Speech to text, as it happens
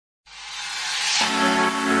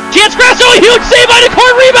Chance Grasso, a huge save by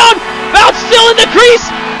Daccord, rebound. Bounce still in the crease.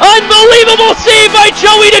 Unbelievable save by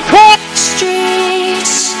Joey Daccord.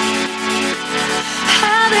 Streets,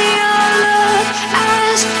 how they all look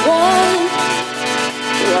as one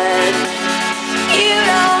when you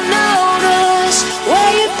don't notice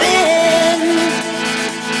where you've been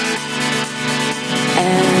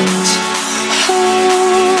and who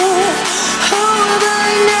have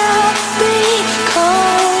I now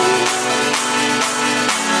become?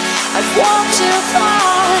 I've walked too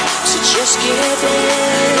far to just give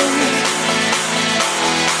in,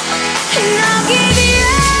 and I'll give you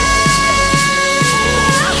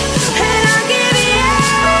all, and I'll give you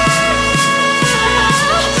all.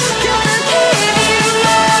 Gonna give you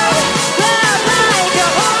love, love like a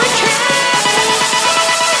hurricane.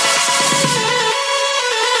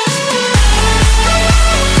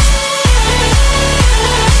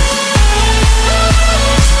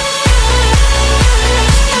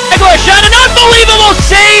 Daccord shot, an unbelievable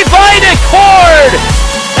save by Daccord.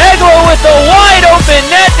 Daccord with the wide open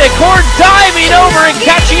net. Daccord diving over and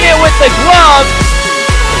catching it with the glove.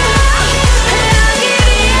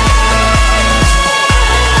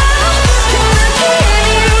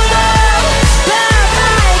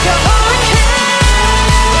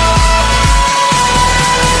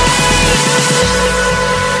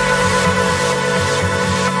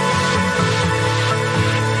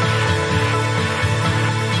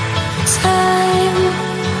 Time,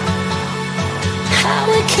 how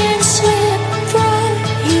it can slip from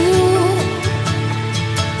you.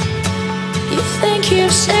 You think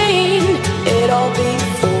you've seen it all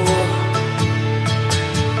before,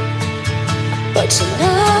 but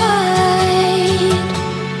tonight,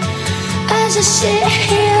 as I sit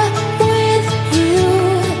here with you,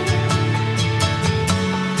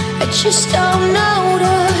 I just don't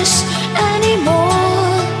notice anymore.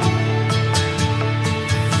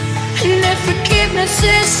 And if forgiveness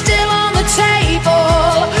is still on the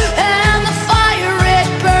table and the fire it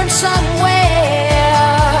burns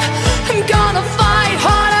somewhere, I'm gonna fight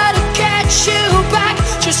harder to get you back.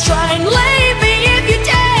 Just try and leave me if you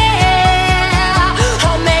dare.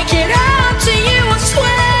 I'll make it up to you, I swear.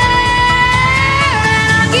 And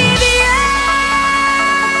I'll give you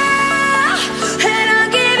all, and I'll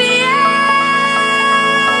give you all.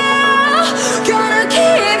 Gonna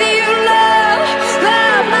give you love,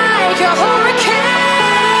 love like a hurricane.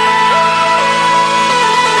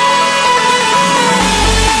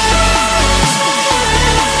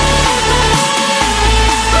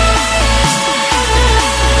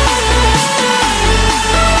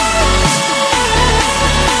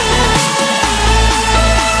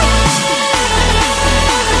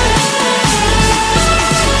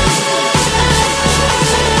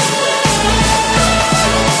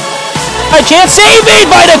 A chance save made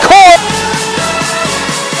by Daccord.